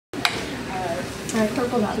All right,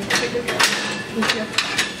 purple down. Thank you.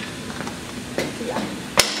 Yeah.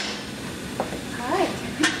 All right.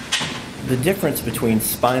 The difference between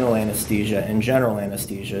spinal anesthesia and general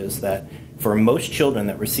anesthesia is that for most children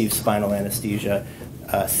that receive spinal anesthesia,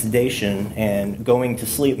 sedation and going to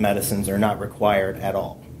sleep medicines are not required at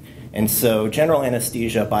all. And so general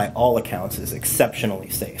anesthesia, by all accounts, is exceptionally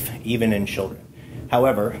safe, even in children.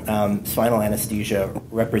 However, spinal anesthesia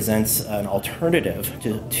represents an alternative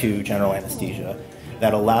to general anesthesia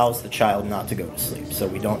that allows the child not to go to sleep. So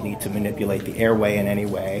we don't need to manipulate the airway in any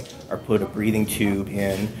way or put a breathing tube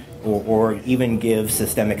in or even give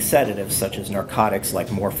systemic sedatives such as narcotics like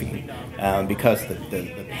morphine, because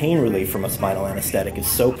the pain relief from a spinal anesthetic is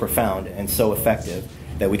so profound and so effective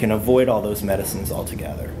that we can avoid all those medicines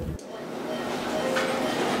altogether.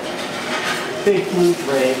 Big blue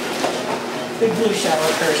drape, big blue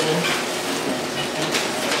shower curtain.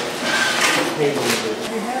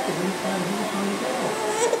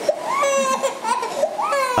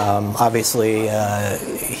 Obviously,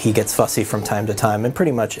 he gets fussy from time to time, and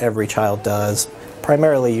pretty much every child does,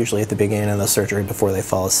 primarily usually at the beginning of the surgery before they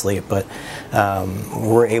fall asleep, but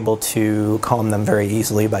we're able to calm them very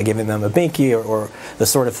easily by giving them a binky or the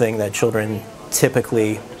sort of thing that children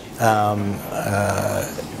typically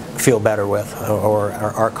feel better with or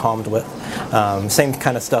are calmed with. Same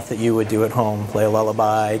kind of stuff that you would do at home, play a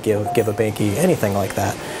lullaby, give a binky, anything like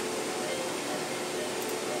that.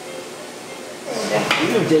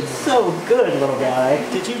 You did so good, little guy.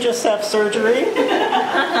 Did you just have surgery?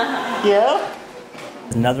 Yeah?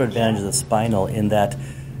 Another advantage of the spinal in that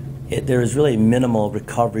there is really minimal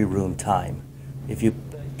recovery room time. If you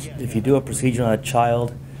do a procedure on a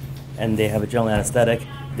child and they have a general anesthetic,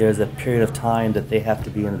 there's a period of time that they have to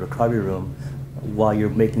be in the recovery room while you're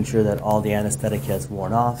making sure that all the anesthetic has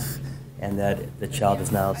worn off and that the child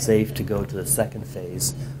is now safe to go to the second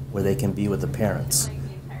phase where they can be with the parents.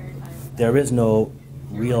 There is no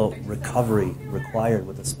real recovery required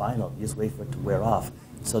with the spinal. You just wait for it to wear off.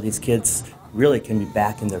 So these kids really can be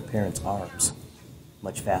back in their parents' arms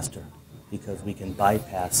much faster because we can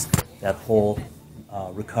bypass that whole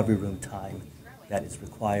recovery room time that is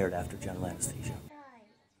required after general anesthesia.